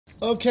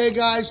Okay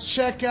guys,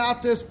 check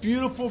out this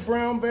beautiful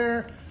brown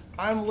bear.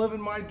 I'm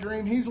living my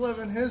dream. He's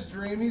living his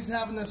dream. He's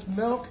having this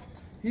milk.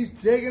 He's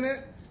digging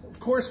it. Of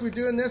course, we're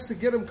doing this to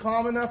get him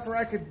calm enough where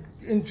I could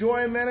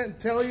enjoy a minute and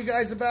tell you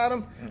guys about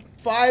him.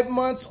 5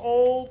 months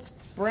old,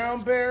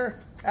 brown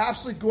bear,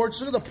 absolutely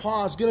gorgeous. Look at the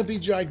paws, gonna be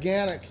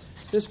gigantic.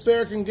 This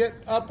bear can get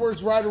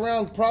upwards right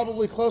around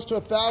probably close to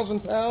 1,000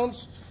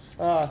 pounds.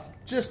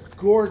 Just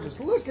gorgeous.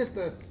 Look at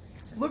the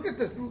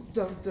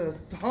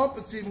hump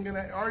it's even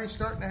gonna already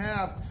starting to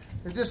have.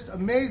 They're just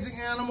amazing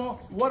animal.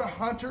 What a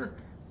hunter.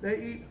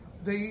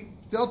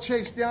 They'll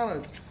chase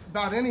down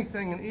about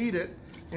anything and eat it.